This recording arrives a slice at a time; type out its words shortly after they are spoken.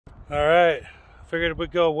All right, figured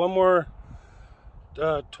we'd go one more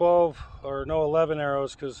 12 or no 11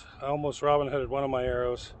 arrows because I almost Robin Hooded one of my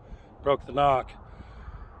arrows, broke the knock.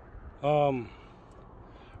 We're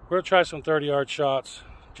gonna try some 30-yard shots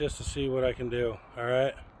just to see what I can do. All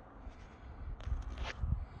right,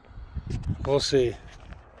 we'll see.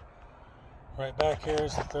 Right back here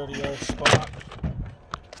is the 30-yard spot.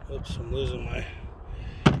 Oops, I'm losing my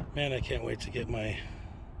man. I can't wait to get my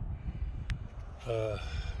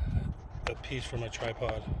a piece for my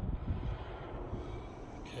tripod.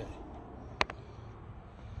 Okay.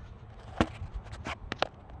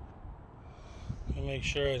 Let me make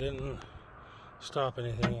sure I didn't stop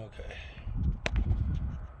anything. Okay.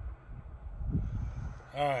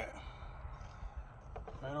 Alright.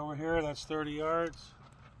 Right over here, that's 30 yards.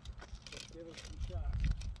 Let's give it some shots.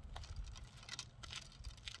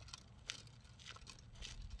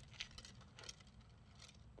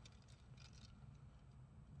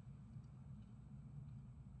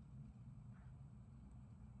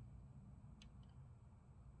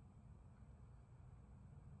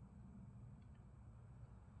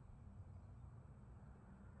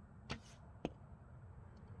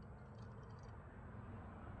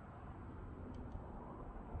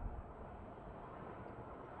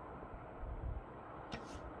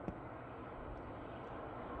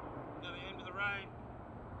 Right.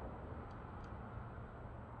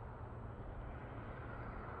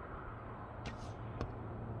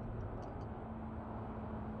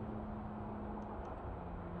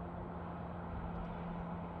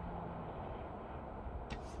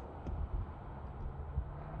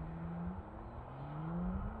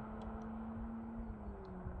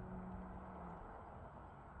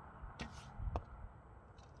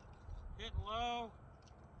 Hit low,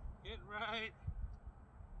 hit right.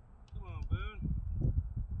 Come on, Boone.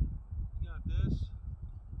 You got this.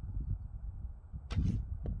 That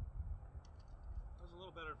was a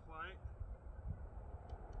little better flight.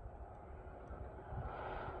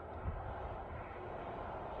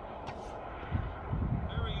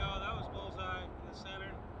 There we go. That was bullseye in the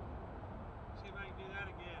center. See if I can do that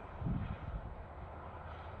again.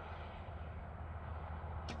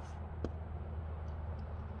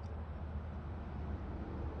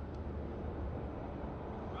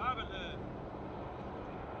 Robin Hood.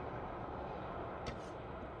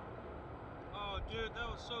 Oh, dude, that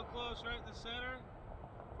was so close, right in the center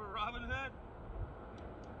for Robin Hood.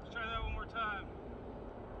 Let's try that one more time.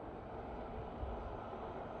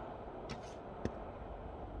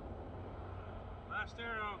 Last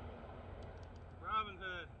arrow, Robin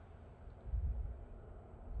Hood.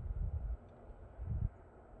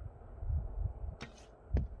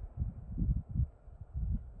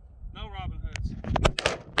 No Robin Hoods.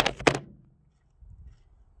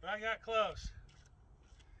 But I got close.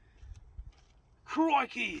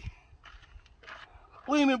 Crikey!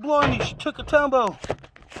 Blimey blimey, she took a tumble.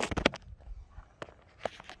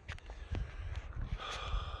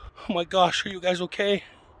 Oh my gosh, are you guys okay?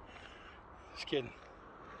 Just kidding.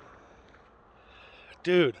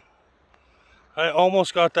 Dude, I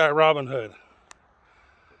almost got that Robin Hood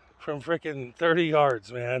from freaking 30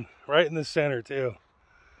 yards, man. Right in the center, too.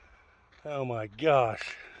 Oh my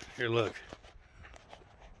gosh. Here, look.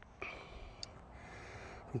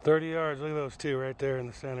 From 30 yards, look at those two right there in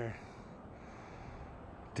the center.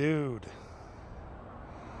 Dude.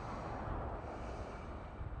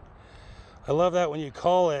 I love that when you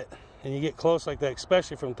call it and you get close like that,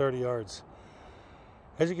 especially from 30 yards.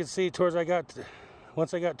 As you can see,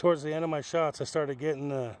 once I got towards the end of my shots, I started getting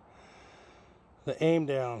the aim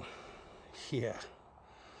down. Yeah,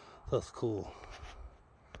 that's cool.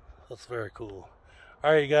 That's very cool.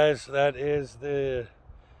 All right, you guys, that is the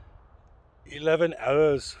 11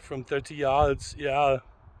 arrows from 30 yards. Yeah.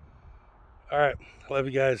 All right, love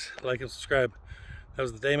you guys. Like and subscribe. That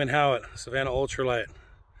was the Damon Howitt Savannah ultralight.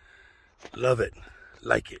 Love it,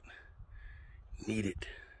 like it, need it.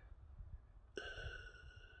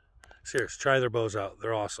 Serious, try their bows out.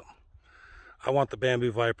 They're awesome. I want the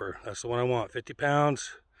Bamboo Viper. That's the one I want. 50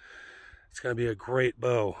 pounds. It's going to be a great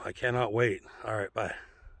bow. I cannot wait. All right, bye.